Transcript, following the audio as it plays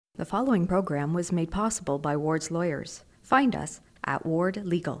The following program was made possible by Ward's Lawyers. Find us at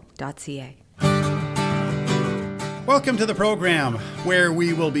wardlegal.ca. Welcome to the program where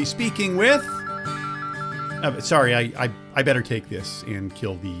we will be speaking with... I better take this and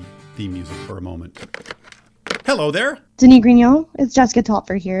kill the theme music for a moment. Hello there. Denis Grignon, it's Jessica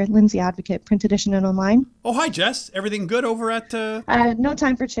Tolfer here, Lindsay Advocate, print edition and online. Oh, hi, Jess. Everything good over at... No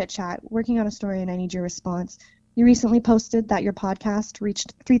time for chit-chat. Working on a story and I need your response. You recently posted that your podcast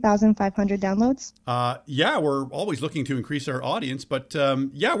reached 3,500 downloads. Yeah, we're always looking to increase our audience, but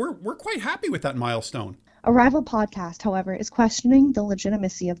we're quite happy with that milestone. A rival podcast, however, is questioning the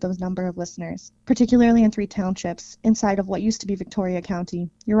legitimacy of those number of listeners, particularly in 3 townships inside of what used to be Victoria County.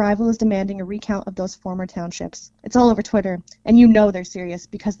 Your rival is demanding a recount of those former townships. It's all over Twitter, and you know they're serious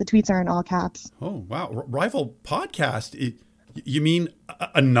because the tweets are in all caps. Oh, wow. Rival podcast? You mean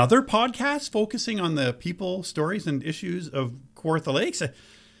another podcast focusing on the people, stories, and issues of Kawartha Lakes?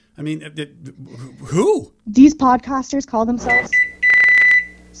 I mean, who? These podcasters call themselves...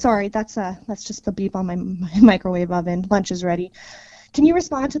 Sorry, that's just the beep on my microwave oven. Lunch is ready. Can you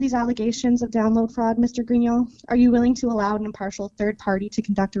respond to these allegations of download fraud, Mr. Grignon? Are you willing to allow an impartial third party to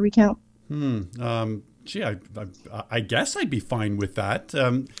conduct a recount? I guess I'd be fine with that.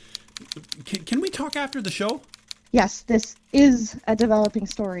 Can we talk after the show? Yes, this is a developing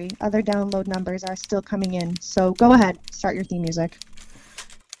story. Other download numbers are still coming in. So go ahead, start your theme music.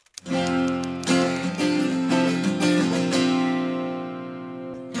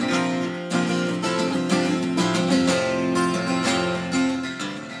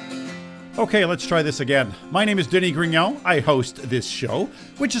 Okay, let's try this again. My name is Denis Grignon. I host this show,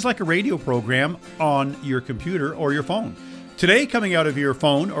 which is like a radio program on your computer or your phone. Today, coming out of your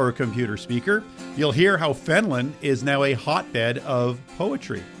phone or computer speaker, you'll hear how Fenelon is now a hotbed of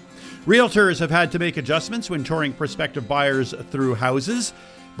poetry. Realtors have had to make adjustments when touring prospective buyers through houses.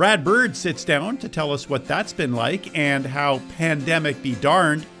 Brad Bird sits down to tell us what that's been like and how, pandemic be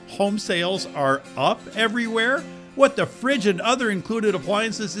darned, home sales are up everywhere. What the fridge and other included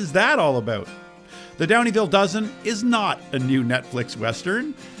appliances is that all about? The Downeyville Dozen is not a new Netflix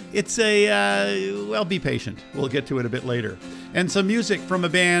Western. It's be patient. We'll get to it a bit later. And some music from a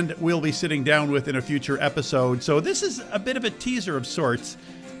band we'll be sitting down with in a future episode. So this is a bit of a teaser of sorts.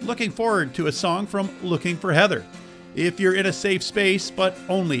 Looking forward to a song from Looking for Heather. If you're in a safe space, but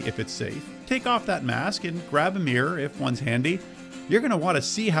only if it's safe, take off that mask and grab a mirror if one's handy. You're going to want to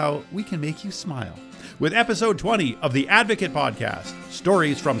see how we can make you smile. With episode 20 of the Advocate Podcast,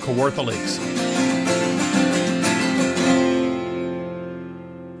 Stories from Kawartha Lakes.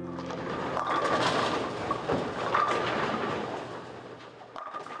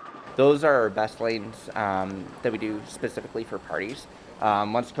 Those are our best lanes that we do specifically for parties.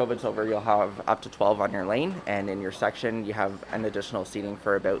 Once COVID's over, you'll have up to 12 on your lane, and in your section, you have an additional seating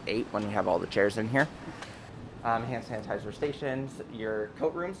for about 8 when you have all the chairs in here. Hand sanitizer stations, your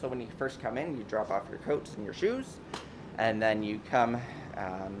coat room. So when you first come in, you drop off your coats and your shoes, and then you come,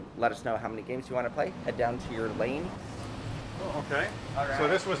 let us know how many games you want to play, head down to your lane. Oh, okay. Right. So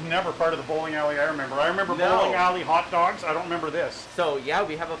this was never part of the bowling alley I remember. I remember No. bowling alley hot dogs. I don't remember this. So yeah,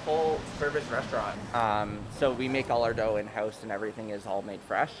 we have a full service restaurant. So we make all our dough in-house and everything is all made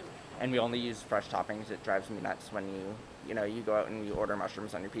fresh. And we only use fresh toppings. It drives me nuts when you go out and you order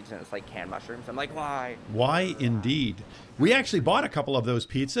mushrooms on your pizza and it's like canned mushrooms. I'm like, why? Why indeed? We actually bought a couple of those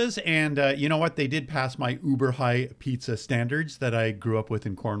pizzas, and you know what? They did pass my uber high pizza standards that I grew up with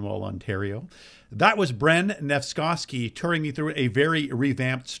in Cornwall, Ontario. That was Bren Nevskoski touring me through a very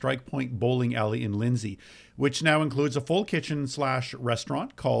revamped Strike Point bowling alley in Lindsay, which now includes a full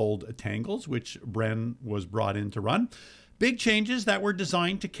kitchen/restaurant called Tangles, which Bren was brought in to run. Big changes that were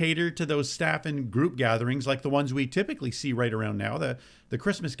designed to cater to those staff and group gatherings like the ones we typically see right around now, the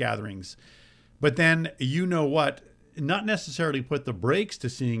Christmas gatherings. But then, you know what? Not necessarily put the brakes to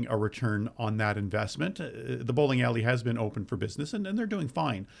seeing a return on that investment. The bowling alley has been open for business and they're doing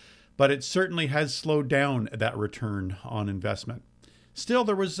fine. But it certainly has slowed down that return on investment. Still,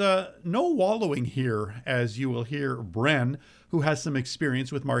 there was no wallowing here, as you will hear Bren, who has some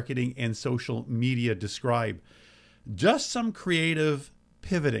experience with marketing and social media, describe. Just some creative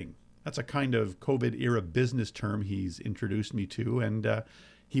pivoting. That's a kind of COVID-era business term he's introduced me to, and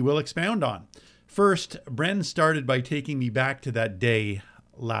he will expound on. First, Bren started by taking me back to that day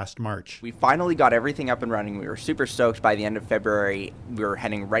last March. We finally got everything up and running. We were super stoked by the end of February. We were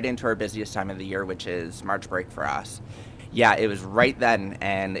heading right into our busiest time of the year, which is March break for us. Yeah, it was right then,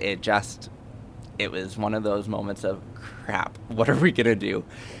 and it was one of those moments of crap. What are we going to do?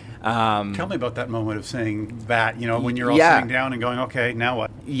 Tell me about that moment of saying that, when you're all sitting down and going, okay, now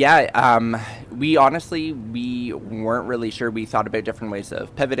what? Yeah, we weren't really sure. We thought about different ways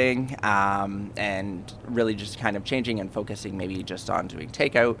of pivoting and really just kind of changing and focusing maybe just on doing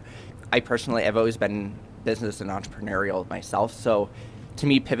takeout. I've always been business and entrepreneurial myself, so to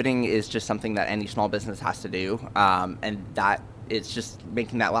me, pivoting is just something that any small business has to do, and that it's just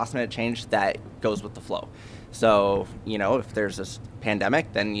making that last minute change that goes with the flow. So, if there's this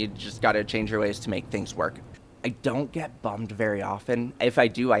pandemic, then you just got to change your ways to make things work. I don't get bummed very often. If I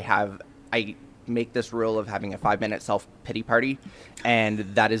do, I make this rule of having a 5-minute self-pity party, and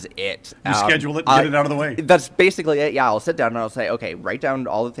that is it. You schedule it and get it out of the way. That's basically it. Yeah, I'll sit down and I'll say, okay, write down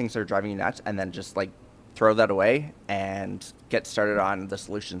all the things that are driving you nuts, and then just throw that away and get started on the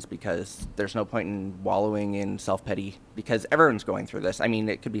solutions, because there's no point in wallowing in self-pity because everyone's going through this. I mean,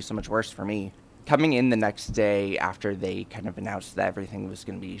 it could be so much worse for me. Coming in the next day after they kind of announced that everything was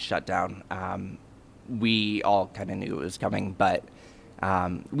going to be shut down, we all kind of knew it was coming, but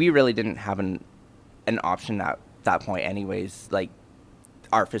we really didn't have an option at that point anyways.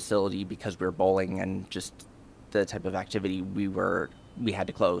 Our facility, because we were bowling and just the type of activity we had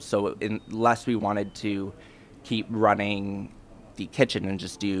to close. So unless we wanted to keep running the kitchen and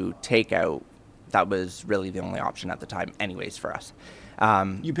just do takeout, that was really the only option at the time anyways for us.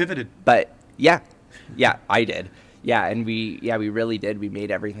 You pivoted. But yeah, I did. Yeah, and we really did. We made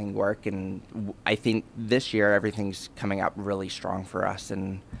everything work, and I think this year everything's coming up really strong for us,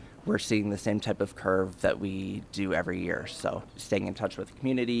 and we're seeing the same type of curve that we do every year. So staying in touch with the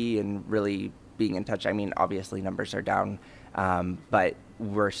community and really being in touch. I mean, obviously numbers are down, but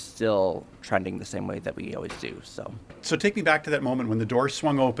we're still trending the same way that we always do. So take me back to that moment when the door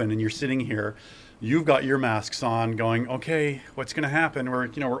swung open and you're sitting here. You've got your masks on going, okay, what's going to happen? We're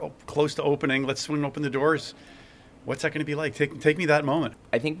close to opening. Let's swing open the doors. What's that going to be like? Take me that moment.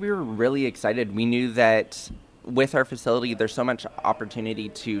 I think we were really excited. We knew that with our facility, there's so much opportunity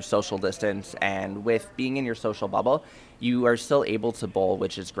to social distance, and with being in your social bubble, you are still able to bowl,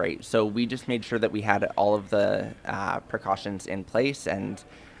 which is great. So we just made sure that we had all of the precautions in place, and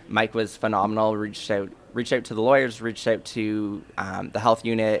Mike was phenomenal. Reached out to the lawyers, reached out to the health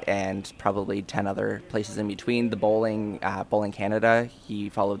unit, and probably 10 other places in between. The Bowling Canada, he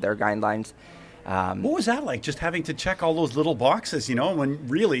followed their guidelines. What was that like, just having to check all those little boxes, when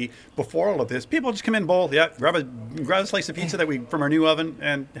really before all of this, people just come in, bowl, grab a slice of pizza from our new oven,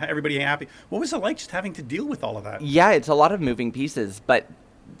 and everybody happy. What was it like just having to deal with all of that? Yeah, it's a lot of moving pieces, but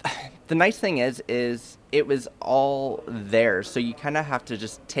the nice thing is it was all there, so you kind of have to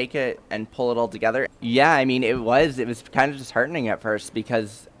just take it and pull it all together. Yeah, I mean, it was kind of disheartening at first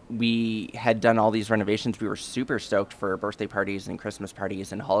because we had done all these renovations. We were super stoked for birthday parties and Christmas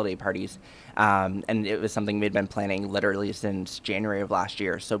parties and holiday parties. And it was something we'd been planning literally since January of last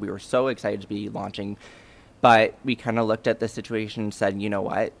year. So we were so excited to be launching. But we kind of looked at the situation and said, you know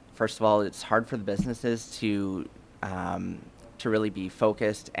what? First of all, it's hard for the businesses to really be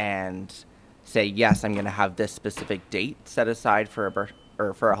focused and say, yes, I'm going to have this specific date set aside for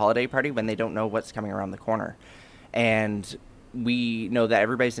a holiday party when they don't know what's coming around the corner. And we know that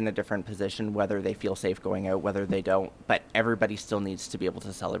everybody's in a different position, whether they feel safe going out, whether they don't, but everybody still needs to be able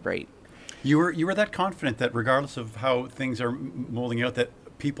to celebrate. You were that confident that regardless of how things are molding out, that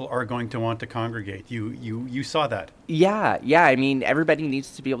people are going to want to congregate. You saw that. Yeah. I mean, everybody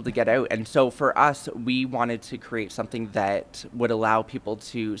needs to be able to get out. And so for us, we wanted to create something that would allow people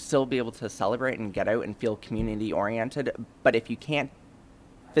to still be able to celebrate and get out and feel community oriented. But if you can't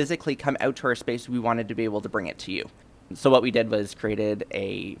physically come out to our space, we wanted to be able to bring it to you. So what we did was created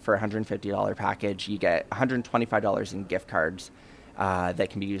for $150 package, you get $125 in gift cards that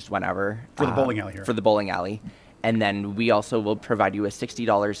can be used whenever. For the bowling alley here. For the bowling alley. And then we also will provide you with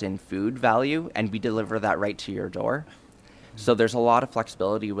 $60 in food value, and we deliver that right to your door. So there's a lot of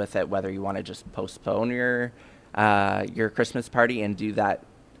flexibility with it, whether you want to just postpone your Christmas party and do that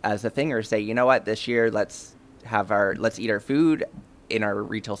as a thing, or say, you know what, this year let's eat our food in our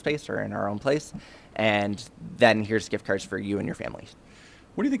retail space or in our own place. And then here's gift cards for you and your family.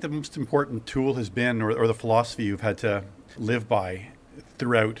 What do you think the most important tool has been, or the philosophy you've had to live by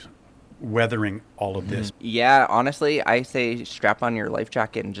throughout weathering all of this? Yeah, honestly, I say strap on your life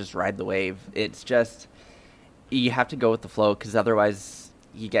jacket and just ride the wave. It's just, you have to go with the flow, because otherwise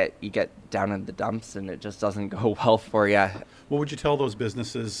you get down in the dumps and it just doesn't go well for you. What would you tell those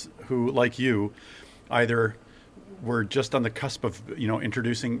businesses who, like you, either were just on the cusp of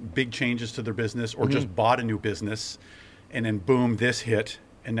introducing big changes to their business, or just bought a new business, and then boom, this hit,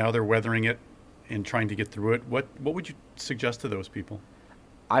 and now they're weathering it and trying to get through it? What would you suggest to those people?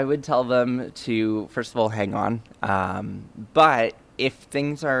 I would tell them to, first of all, hang on. But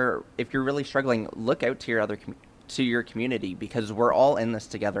if you're really struggling, look out to your community, because we're all in this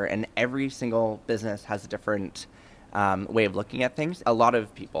together, and every single business has a different way of looking at things. A lot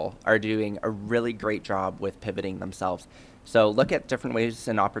of people are doing a really great job with pivoting themselves. So look at different ways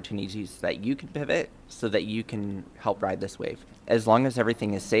and opportunities that you can pivot so that you can help ride this wave. As long as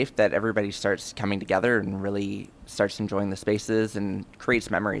everything is safe, that everybody starts coming together and really starts enjoying the spaces and creates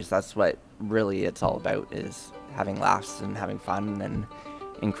memories. That's what really it's all about, is having laughs and having fun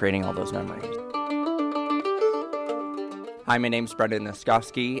and creating all those memories. Hi, my name's Brendan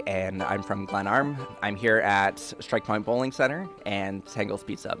Noskowski, and I'm from Glenarm. I'm here at Strike Point Bowling Center and Tangle's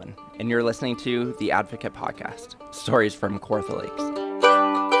Pizza Oven. And you're listening to the Advocate Podcast, stories from Kawartha Lakes.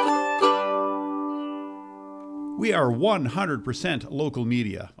 We are 100% local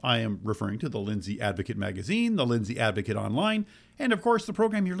media. I am referring to the Lindsay Advocate magazine, the Lindsay Advocate online, and of course the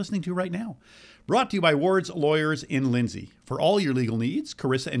program you're listening to right now. Brought to you by Ward's Lawyers in Lindsay. For all your legal needs,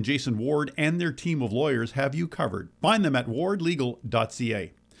 Carissa and Jason Ward and their team of lawyers have you covered. Find them at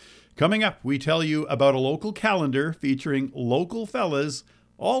wardlegal.ca. Coming up, we tell you about a local calendar featuring local fellas,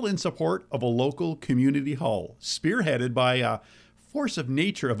 all in support of a local community hall, spearheaded by a force of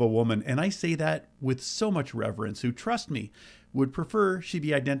nature of a woman, and I say that with so much reverence, who, trust me, would prefer she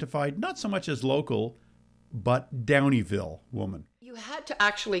be identified not so much as local, but Downeyville woman. You had to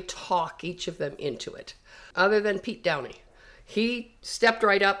actually talk each of them into it, other than Pete Downey. He stepped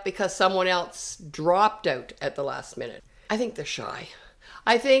right up because someone else dropped out at the last minute. I think they're shy.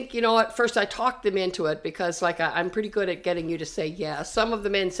 I think, at first I talked them into it because, I'm pretty good at getting you to say yes. Some of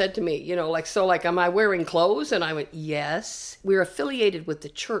the men said to me, am I wearing clothes? And I went, yes. We're affiliated with the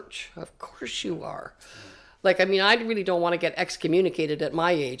church. Of course you are. I really don't want to get excommunicated at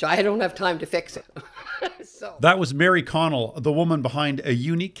my age. I don't have time to fix it. So. That was Mary Connell, the woman behind a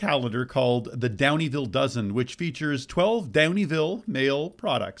unique calendar called the Downeyville Dozen, which features 12 Downeyville male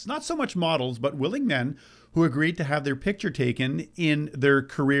products. Not so much models, but willing men who agreed to have their picture taken in their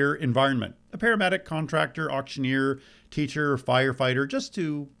career environment. A paramedic, contractor, auctioneer, teacher, firefighter, just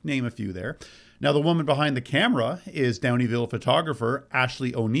to name a few there. Now, the woman behind the camera is Downeyville photographer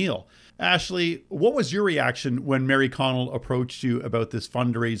Ashley O'Neill. Ashley, what was your reaction when Mary Connell approached you about this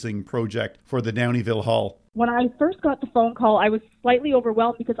fundraising project for the Downeyville Hall? When I first got the phone call, I was slightly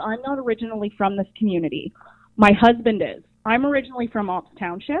overwhelmed because I'm not originally from this community. My husband is. I'm originally from Ops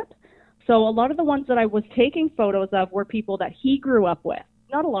Township. So a lot of the ones that I was taking photos of were people that he grew up with.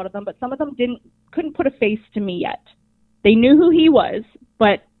 Not a lot of them, but some of them couldn't put a face to me yet. They knew who he was,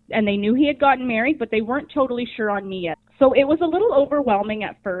 and they knew he had gotten married, but they weren't totally sure on me yet. So it was a little overwhelming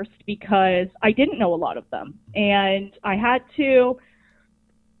at first because I didn't know a lot of them. And I had to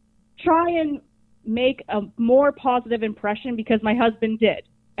try and make a more positive impression because my husband did.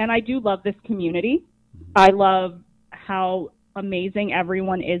 And I do love this community. I love how amazing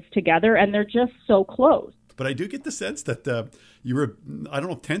everyone is together, and they're just so close. But I do get the sense that you were, I don't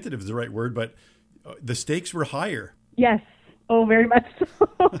know if tentative is the right word, but the stakes were higher. Yes. Oh, very much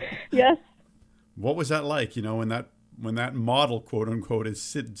so. Yes. What was that like, when that model, quote unquote, is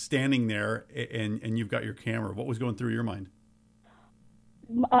standing there and you've got your camera? What was going through your mind?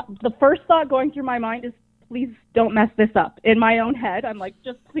 The first thought going through my mind is, please don't mess this up. In my own head, I'm like,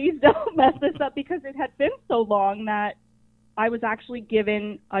 just please don't mess this up, because it had been so long that I was actually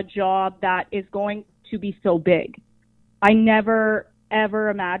given a job that is going to be so big. I never, ever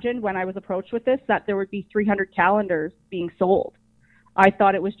imagined when I was approached with this that there would be 300 calendars being sold. I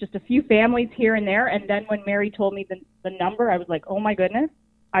thought it was just a few families here and there. And then when Mary told me the number, I was like, oh my goodness,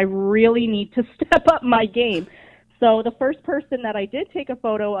 I really need to step up my game. So the first person that I did take a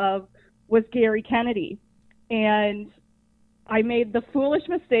photo of was Gary Kennedy. And I made the foolish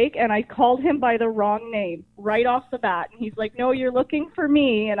mistake and I called him by the wrong name right off the bat. And he's like, no, you're looking for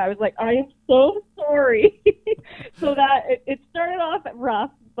me. And I was like, I am so sorry. So that it started off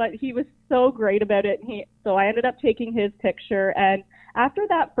rough, but he was so great about it. So I ended up taking his picture. And after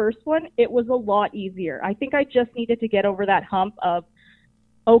that first one, it was a lot easier. I think I just needed to get over that hump of,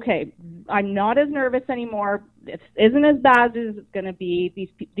 okay, I'm not as nervous anymore. This isn't as bad as it's going to be.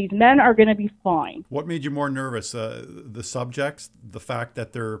 These men are going to be fine. What made you more nervous? The subjects, the fact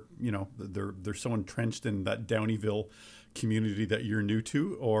that they're so entrenched in that Downeyville community that you're new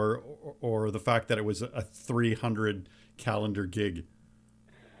to, or the fact that it was a 300 calendar gig?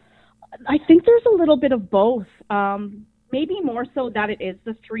 I think there's a little bit of both. Maybe more so that it is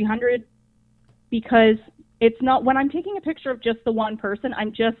the 300, because it's not, when I'm taking a picture of just the one person,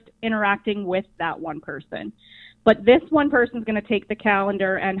 I'm just interacting with that one person. But this one person's going to take the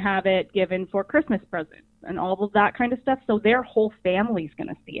calendar and have it given for Christmas presents and all of that kind of stuff. So their whole family's going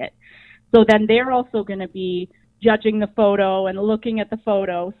to see it. So then they're also going to be judging the photo and looking at the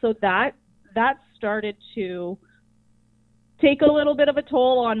photo. So that started to take a little bit of a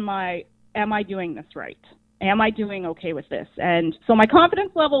toll on am I doing this right? Am I doing okay with this? And so my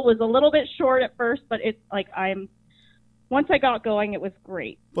confidence level was a little bit short at first, but it's like once I got going, it was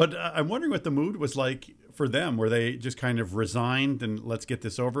great. But I'm wondering what the mood was like for them. Were they just kind of resigned and let's get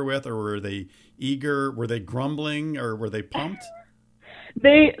this over with? Or were they eager? Were they grumbling or were they pumped?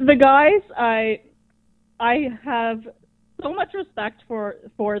 The guys, I have so much respect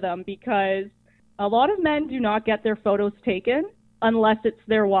for them, because a lot of men do not get their photos taken unless it's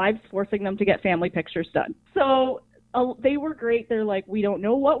their wives forcing them to get family pictures done. So they were great. They're like, we don't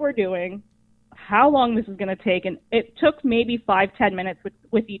know what we're doing, how long this is going to take. And it took maybe 5-10 minutes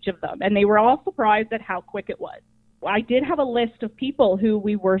with each of them. And they were all surprised at how quick it was. I did have a list of people who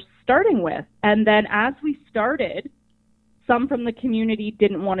we were starting with. And then as we started, some from the community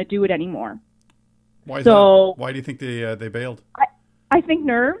didn't want to do it anymore. Why is that? Why do you think they bailed? I think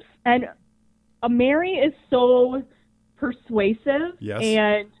nerves. And Mary is so persuasive. Yes.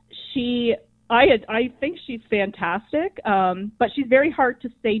 And I think she's fantastic, but she's very hard to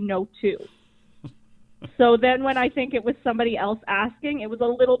say no to. So then when I think it was somebody else asking, it was a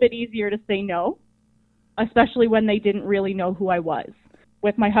little bit easier to say no, especially when they didn't really know who I was.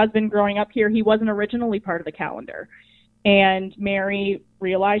 With my husband growing up here, he wasn't originally part of the calendar. And Mary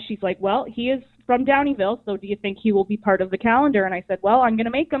realized, she's like, well, he is from Downeyville, so do you think he will be part of the calendar? And I said, well, I'm going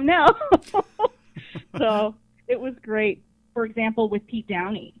to make him now. So it was great. For example, with Pete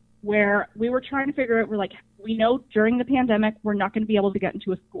Downey, where we were trying to figure out, we know during the pandemic, we're not going to be able to get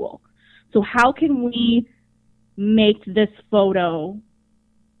into a school. So how can we make this photo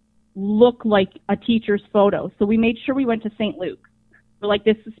look like a teacher's photo? So we made sure we went to St. Luke's. We're like,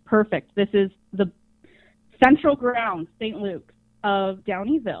 this is perfect. This is the central ground, St. Luke's of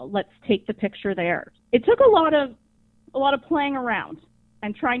Downeyville. Let's take the picture there. It took a lot of playing around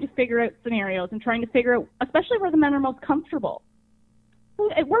and trying to figure out scenarios and trying to figure out, especially where the men are most comfortable.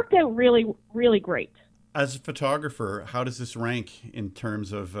 It worked out really, really great. As a photographer, how does this rank in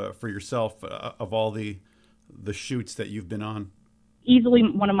terms of, for yourself, of all the shoots that you've been on? Easily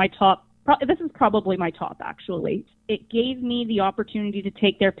one of my top. This is probably my top, actually. It gave me the opportunity to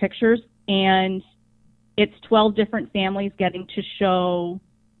take their pictures, and it's 12 different families getting to show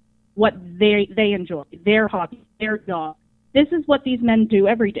what they enjoy, their hobby, their job. This is what these men do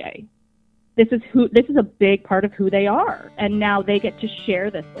every day. This is a big part of who they are, and now they get to share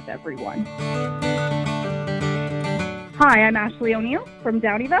this with everyone. Hi, I'm Ashley O'Neill from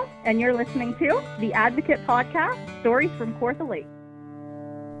Downeyville, and you're listening to the Advocate Podcast, Stories from Kawartha Lake.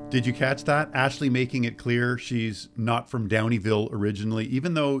 Did you catch that? Ashley making it clear she's not from Downeyville originally,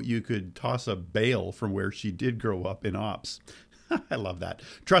 even though you could toss a bale from where she did grow up in Ops. I love that.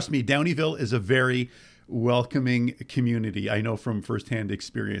 Trust me, Downeyville is a very welcoming community. I know from firsthand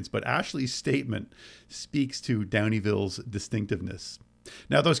experience, but Ashley's statement speaks to Downeyville's distinctiveness.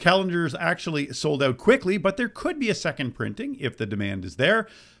 Now, those calendars actually sold out quickly, but there could be a second printing if the demand is there.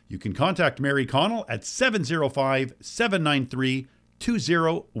 You can contact Mary Connell at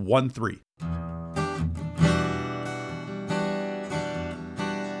 705-793-2013.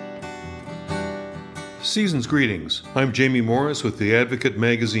 Season's greetings. I'm Jamie Morris with the Advocate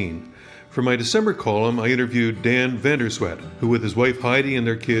magazine. For my December column, I interviewed Dan Vanderswet, who with his wife Heidi and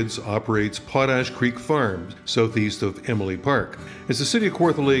their kids operates Potash Creek Farms, southeast of Emily Park. It's the city of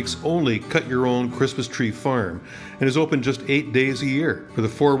Kawartha Lake's only cut-your-own Christmas tree farm and is open just 8 days a year for the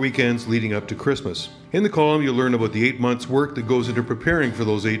 4 weekends leading up to Christmas. In the column, you'll learn about the 8 months' work that goes into preparing for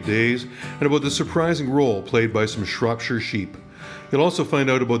those 8 days and about the surprising role played by some Shropshire sheep. You'll also find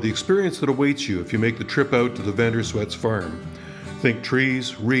out about the experience that awaits you if you make the trip out to the Vanderswet's farm. Think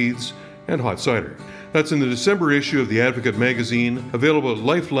trees, wreaths, and hot cider. That's in the December issue of the Advocate magazine, available at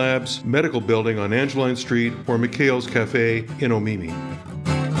Life Labs Medical Building on Angeline Street or McHale's Cafe in Omemee.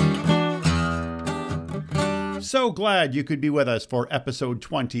 So glad you could be with us for episode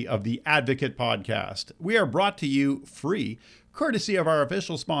 20 of the Advocate Podcast. We are brought to you free, courtesy of our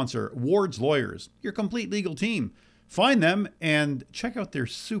official sponsor, Ward's Lawyers, your complete legal team. Find them and check out their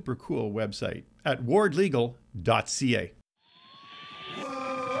super cool website at wardlegal.ca.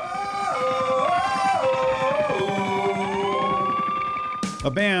 A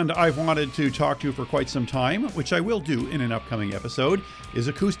band I've wanted to talk to for quite some time, which I will do in an upcoming episode, is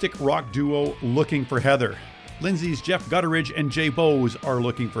acoustic rock duo Looking for Heather. Lindsay's Jeff Gutteridge and Jay Bowes are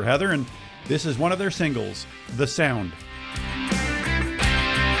looking for Heather, and this is one of their singles, The Sound.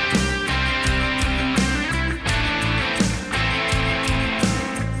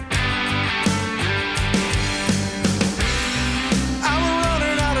 I've been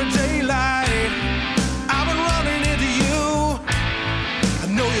running out of daylight. I've been running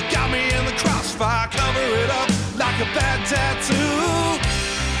bad tattoo.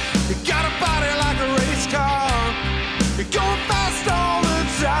 You got a body like a race car. You're going fast all the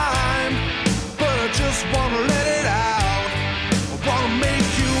time, but I just wanna let it out. I wanna make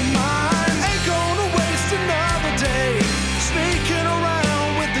you mine. Ain't gonna waste another day sneaking around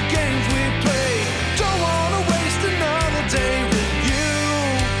with the games we play. Don't wanna waste another day with you.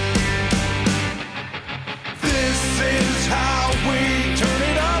 This is how we turn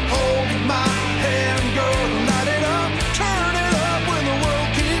it up. Hold my hand, girl, light it up. Turn it up when the world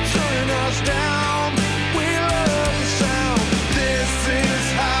keeps turning us down. We love the sound. This is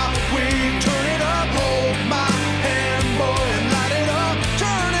how we turn it up. Hold my hand, boy, and light it up.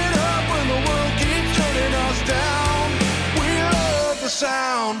 Turn it up when the world keeps turning us down. We love the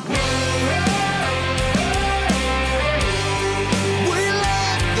sound. We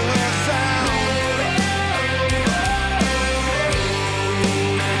love the sound.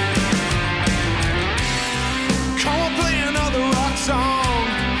 Come on, play another rock song.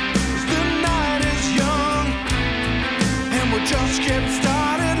 'Cause the night is young, and we're just getting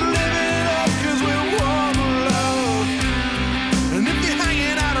started. Living up 'cause we wanna love. And if you're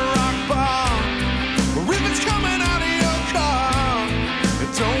hanging at a rock bar, or if it's coming out of your car,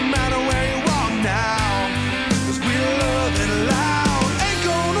 it don't matter where you walk now, 'cause we love it loud. Ain't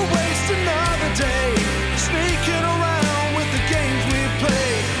gonna waste another day sneaking around with the games we play.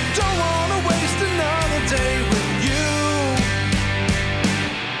 Don't wanna waste another day with you.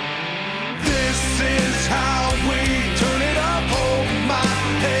 This is how we turn it up. Hold my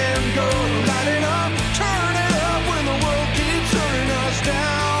hand, girl, light it up. Turn it up when the world keeps turning us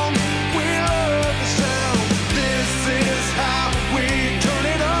down. We love the sound. This is how we turn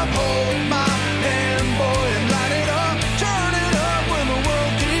it up. Hold my hand, boy, and light it up. Turn it up when the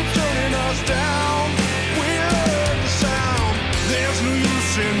world keeps turning us down. We love the sound. There's no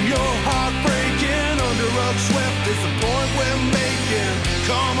use in your heart breaking. Under rug swept is the point we're making.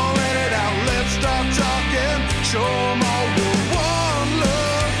 Come on, let it out. Let's start talking. Show 'em all we're one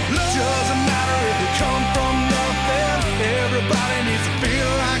love. Doesn't matter if you come from nothing. Everybody needs to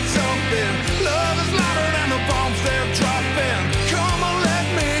feel like something. Love is louder than the bombs they're dropping. Come on, let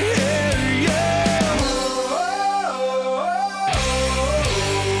me hear you.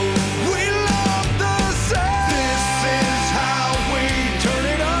 We love the sound. This is how we turn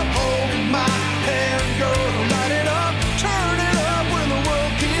it up. Hold my hand, girl, light it up. Turn it up when the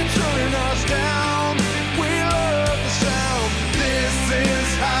world keeps turning us down. We love the sound. This is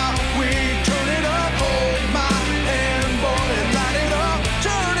how we turn it up. Hold my hand, boy, and light it up.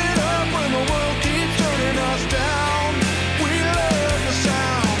 Turn it up when the world keeps turning us down. We love the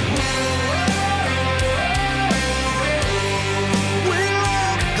sound. We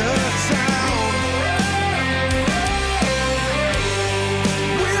love the sound.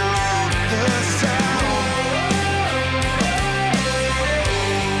 We love the sound.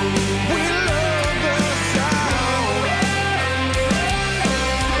 We love the sound.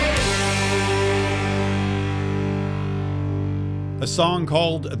 A song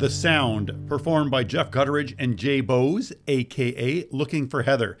called The Sound, performed by Jeff Gutteridge and Jay Bowes, aka Looking for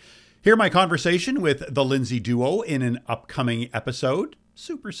Heather. Hear my conversation with the Lindsay duo in an upcoming episode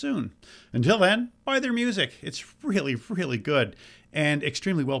super soon. Until then, buy their music. It's really, really good and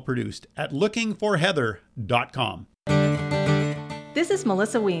extremely well produced at lookingforheather.com. This is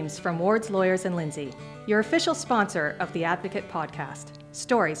Melissa Weems from Ward's Lawyers and Lindsay, your official sponsor of the Advocate podcast,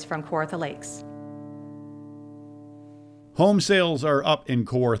 Stories from Kawartha Lakes. Home sales are up in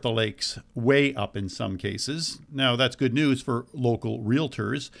Kawartha Lakes, way up in some cases. Now, that's good news for local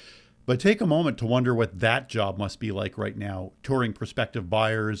realtors, but take a moment to wonder what that job must be like right now, touring prospective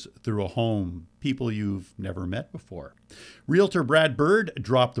buyers through a home, people you've never met before. Realtor Brad Bird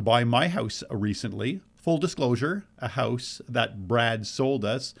dropped by my house recently. Full disclosure, a house that Brad sold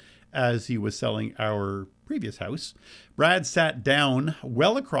us as he was selling our previous house. Brad sat down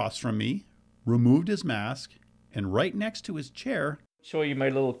well across from me, removed his mask, and right next to his chair. Show you my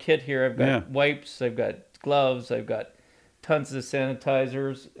little kit here. I've got wipes, I've got gloves, I've got tons of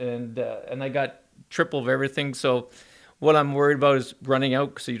sanitizers, and I got triple of everything. So what I'm worried about is running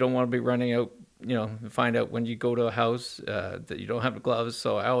out, because you don't want to be running out, you know, find out when you go to a house that you don't have the gloves.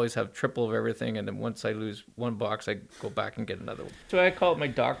 So I always have triple of everything, and then once I lose one box, I go back and get another one. So I call it my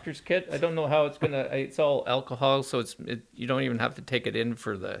doctor's kit. I don't know how it's gonna. It's all alcohol, so you don't even have to take it in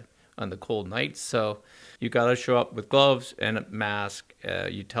on the cold nights. So you got to show up with gloves and a mask.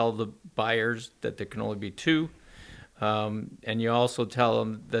 You tell the buyers that there can only be two. And you also tell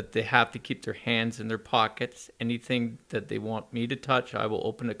them that they have to keep their hands in their pockets. Anything that they want me to touch, I will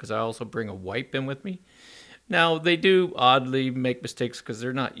open it, because I also bring a wipe in with me. Now, they do oddly make mistakes because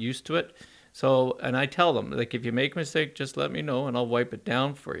they're not used to it. So, and I tell them, like, if you make a mistake, just let me know and I'll wipe it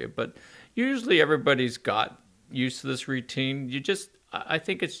down for you. But usually everybody's got used to this routine. I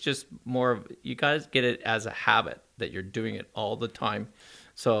think it's just more of, you guys get it as a habit that you're doing it all the time.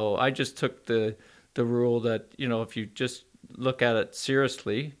 So I just took the rule that, if you just look at it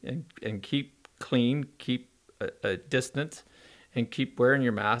seriously and keep clean, keep a distance, and keep wearing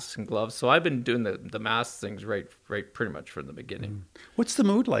your masks and gloves. So I've been doing the mask things right pretty much from the beginning. What's the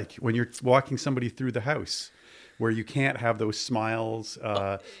mood like when you're walking somebody through the house, where you can't have those smiles?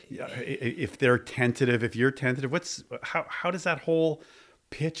 If they're tentative, if you're tentative, how does that whole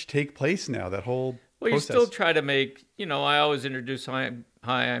pitch take place now? That whole process? You still try to make, I always introduce, hi,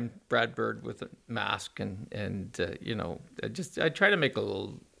 I'm Brad Bird with a mask, and I try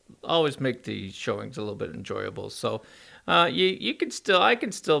to always make the showings a little bit enjoyable. So I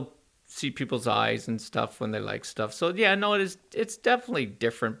can still see people's eyes and stuff when they like stuff. So yeah, no, it's definitely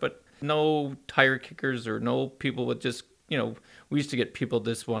different, but no tire kickers or no people with just, we used to get people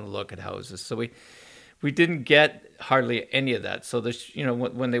just want to look at houses. So we didn't get hardly any of that. So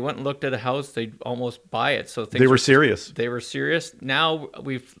when they went and looked at a house, they'd almost buy it. So they were serious. They were serious. Now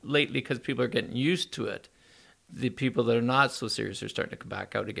we've lately, because people are getting used to it, the people that are not so serious are starting to come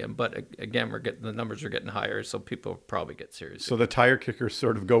back out again. But again, the numbers are getting higher, so people probably get serious. So the tire kickers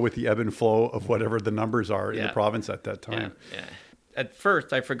sort of go with the ebb and flow of whatever the numbers are in the province at that time. Yeah. At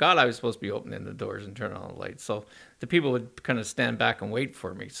first, I forgot I was supposed to be opening the doors and turning on the lights. So the people would kind of stand back and wait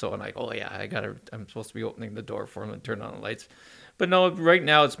for me. So I'm like, oh yeah, I'm supposed to be opening the door for them and turn on the lights. But no, right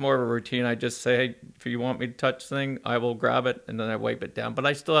now it's more of a routine. I just say, hey, if you want me to touch the thing, I will grab it and then I wipe it down. But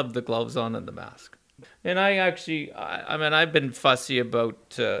I still have the gloves on and the mask. And I've been fussy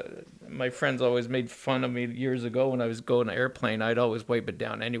about, my friends always made fun of me years ago when I was going to airplane. I'd always wipe it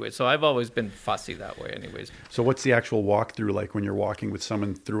down anyway. So I've always been fussy that way anyways. So what's the actual walkthrough like when you're walking with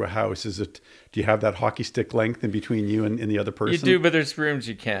someone through a house? Do you have that hockey stick length in between you and the other person? You do, but there's rooms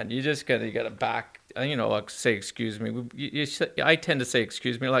you can't. You got to back, say excuse me. I tend to say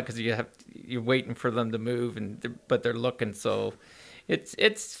excuse me a lot because you're waiting for them to move, but they're looking, so...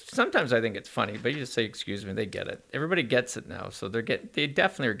 It's sometimes I think it's funny, but you just say excuse me, they get it. Everybody gets it now, so they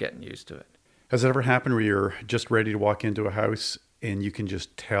definitely are getting used to it. Has it ever happened where you're just ready to walk into a house and you can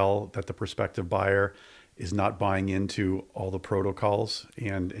just tell that the prospective buyer is not buying into all the protocols,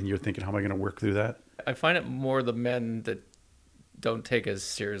 and you're thinking, how am I going to work through that? I find it more the men that don't take as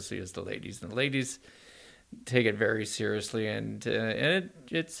seriously as the ladies, and the ladies take it very seriously, and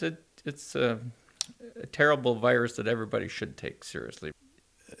it's a terrible virus that everybody should take seriously.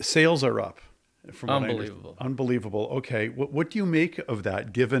 Sales are up. Unbelievable. Unbelievable. Okay. What do you make of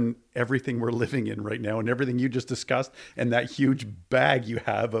that, given everything we're living in right now and everything you just discussed and that huge bag you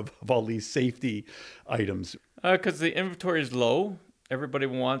have of all these safety items? Because the inventory is low. Everybody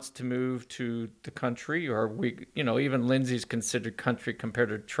wants to move to the country, or even Lindsay's considered country compared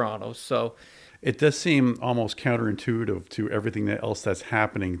to Toronto. So it does seem almost counterintuitive to everything else that's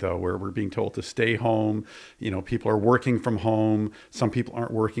happening, though, where we're being told to stay home. People are working from home. Some people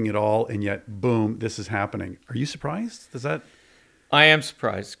aren't working at all, and yet, boom, this is happening. Are you surprised? I am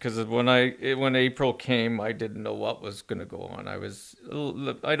surprised because when April came, I didn't know what was going to go on.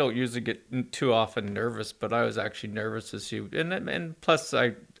 I don't usually get too often nervous, but I was actually nervous to see. And plus,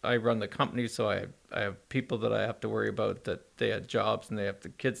 I run the company, so I have people that I have to worry about, that they had jobs and they have the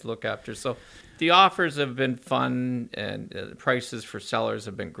kids to look after. So the offers have been fun, and the prices for sellers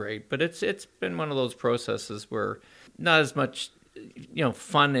have been great. But it's been one of those processes where not as much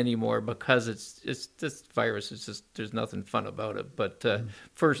fun anymore, because it's this virus. It's just, there's nothing fun about it. But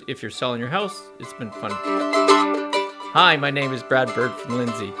first, if you're selling your house, it's been fun. Hi, my name is Brad Bird from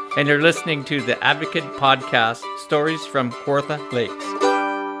Lindsay, and you're listening to the Advocate Podcast, Stories from Kawartha Lakes.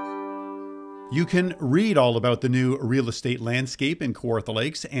 You can read all about the new real estate landscape in Kawartha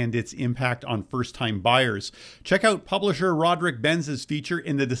Lakes and its impact on first-time buyers. Check out publisher Roderick Benz's feature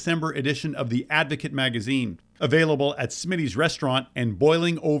in the December edition of the Advocate magazine, available at Smitty's Restaurant and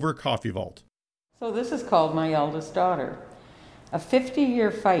Boiling Over Coffee Vault. So this is called My Eldest Daughter. A 50-year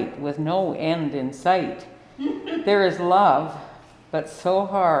fight with no end in sight. There is love, but so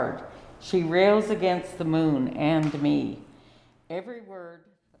hard. She rails against the moon and me. Every word...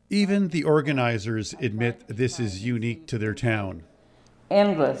 Even the organizers admit this is unique to their town.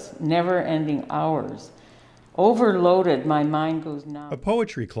 Endless, never-ending hours. Overloaded, my mind goes numb. A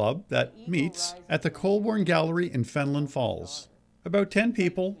poetry club that meets at the Colborne Gallery in Fenelon Falls. About 10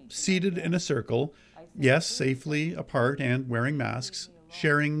 people seated in a circle, yes, safely apart and wearing masks,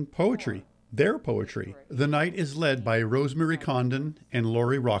 sharing poetry. Their poetry. The night is led by Rosemary Condon and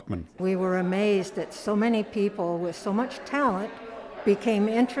Laurie Rockman. We were amazed that so many people with so much talent became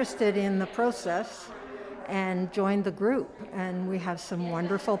interested in the process and joined the group, and we have some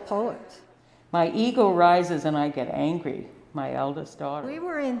wonderful poets. My ego rises and I get angry, my eldest daughter. We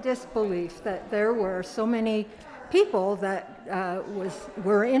were in disbelief that there were so many people that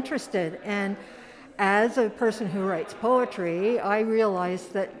were interested, and as a person who writes poetry, I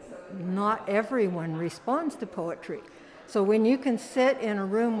realized that not everyone responds to poetry. So when you can sit in a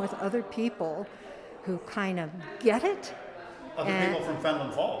room with other people who kind of get it. Other people from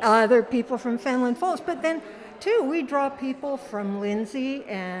Fenelon Falls. Other people from Fenelon Falls. But then, too, we draw people from Lindsay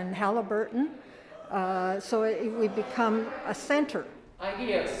and Halliburton. We become a center.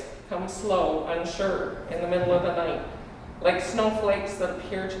 Ideas come slow, unsure, in the middle of the night, like snowflakes that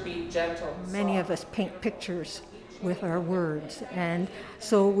appear to be gentle. Many of us paint pictures with our words, and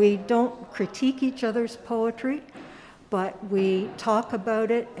so we don't critique each other's poetry, but we talk about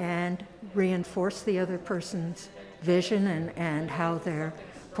it and reinforce the other person's vision and how they're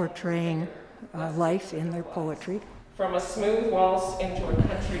portraying life in their poetry. From a smooth waltz into a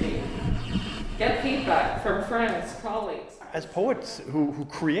country day. Get feedback from friends, colleagues. As poets who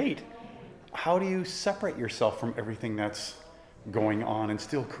create, how do you separate yourself from everything that's going on and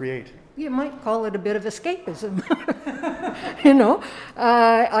still create? You might call it a bit of escapism.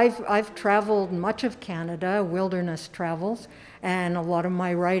 I've traveled much of Canada, wilderness travels, and a lot of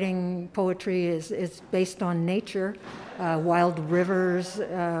my writing poetry is based on nature, wild rivers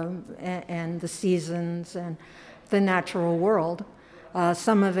and the seasons and the natural world.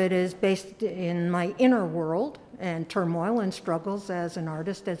 Some of it is based in my inner world and turmoil and struggles as an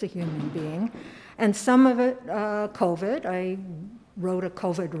artist, as a human being. And some of it, COVID. I wrote a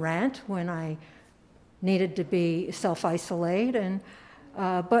COVID rant when I needed to be self-isolate,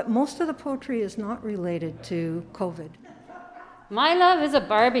 but most of the poetry is not related to COVID. My love is a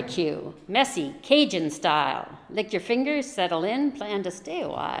barbecue, messy, Cajun style. Lick your fingers, settle in, plan to stay a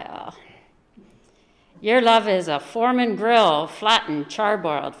while. Your love is a Foreman grill, flattened,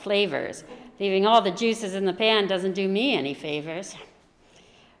 charbroiled flavors. Leaving all the juices in the pan doesn't do me any favors.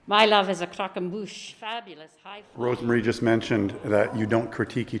 My love is a croquembouche, fabulous, high. Rosemary just mentioned that you don't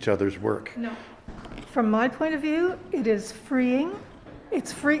critique each other's work. No. From my point of view, it is freeing.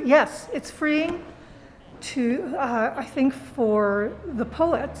 It's free. Yes, it's freeing to, I think, for the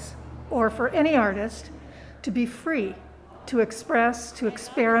poets or for any artist to be free, to express, to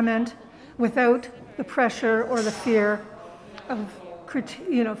experiment without the pressure or the fear of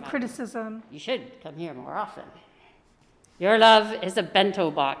criticism. You should come here more often. Your love is a bento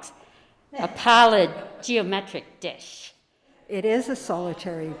box, a pallid geometric dish. It is a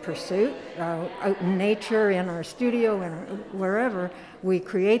solitary pursuit. Out in nature, in our studio, wherever, we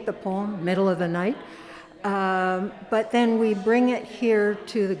create the poem, middle of the night, but then we bring it here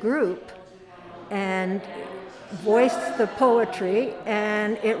to the group and voice the poetry,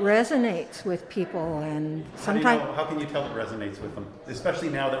 and it resonates with people. And sometimes, how can you tell it resonates with them, especially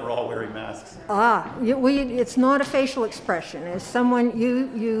now that we're all wearing masks? It's not a facial expression. It's someone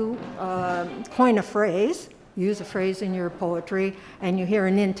you coin a phrase, use a phrase in your poetry, and you hear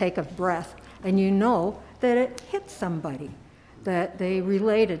an intake of breath, and you know that it hit somebody, that they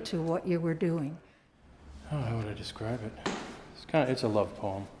related to what you were doing. Oh, how would I describe it? It's a love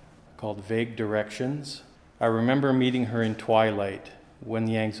poem called Vague Directions. I remember meeting her in twilight, when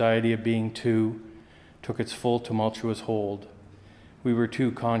the anxiety of being two took its full tumultuous hold. We were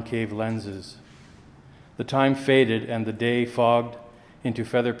two concave lenses. The time faded and the day fogged into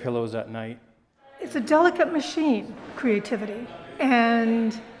feather pillows at night. It's a delicate machine, creativity,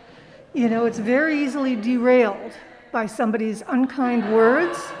 and it's very easily derailed by somebody's unkind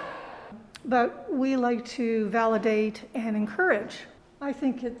words, but we like to validate and encourage. I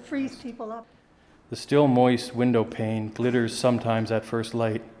think it frees people up. The still moist window pane glitters sometimes at first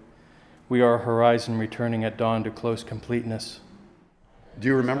light. We are a horizon returning at dawn to close completeness. Do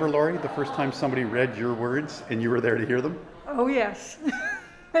you remember, Laurie, the first time somebody read your words and you were there to hear them? Oh, yes.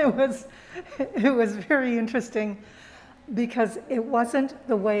 It was very interesting because it wasn't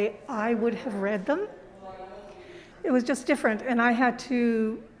the way I would have read them. It was just different, and I had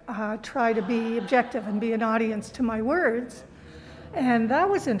to try to be objective and be an audience to my words. And that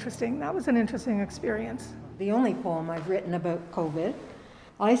was interesting. That was an interesting experience. The only poem I've written about COVID,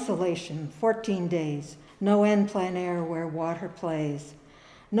 isolation, 14 days, no end plein air where water plays,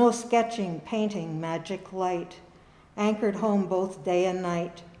 no sketching, painting, magic light, anchored home both day and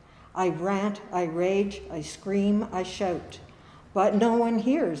night. I rant, I rage, I scream, I shout, but no one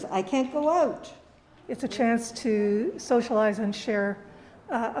hears. I can't go out. It's a chance to socialize and share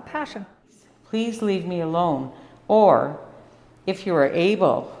a passion. Please leave me alone, or if you are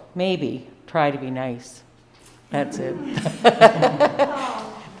able, maybe try to be nice. That's it.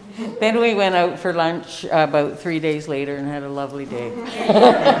 Then we went out for lunch about 3 days later and had a lovely day.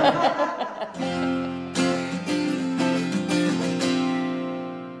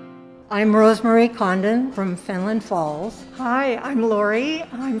 I'm Rosemary Condon from Fenelon Falls. Hi, I'm Lori.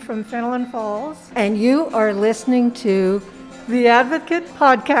 I'm from Fenelon Falls. And you are listening to The Advocate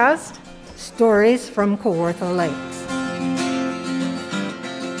Podcast, Stories from Kawartha Lakes.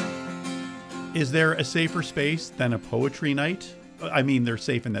 Is there a safer space than a poetry night? I mean, they're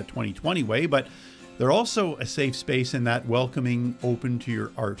safe in that 2020 way, but they're also a safe space in that welcoming, open to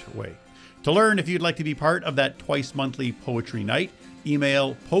your art way. To learn if you'd like to be part of that twice monthly poetry night,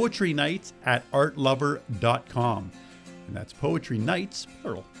 email poetrynights@artlover.com. And that's poetry nights,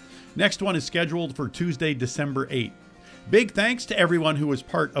 plural. Next one is scheduled for Tuesday, December 8th. Big thanks to everyone who was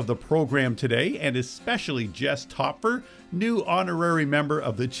part of the program today, and especially Jess Topfer, new honorary member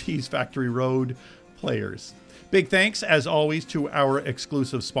of the Cheese Factory Road Players. Big thanks, as always, to our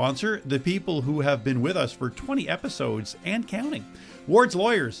exclusive sponsor, the people who have been with us for 20 episodes and counting. Ward's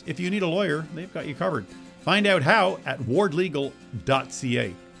Lawyers. If you need a lawyer, they've got you covered. Find out how at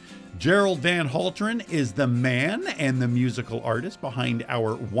wardlegal.ca. Gerald Van Halteren is the man and the musical artist behind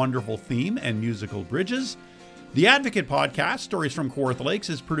our wonderful theme and musical bridges. The Advocate Podcast, Stories from Kawartha Lakes,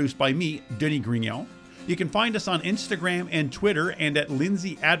 is produced by me, Denis Grignon. You can find us on Instagram and Twitter and at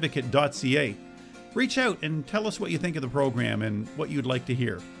lindsayadvocate.ca. Reach out and tell us what you think of the program and what you'd like to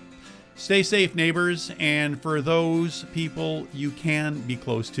hear. Stay safe, neighbors, and for those people you can be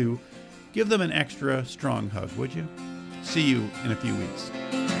close to, give them an extra strong hug, would you? See you in a few weeks.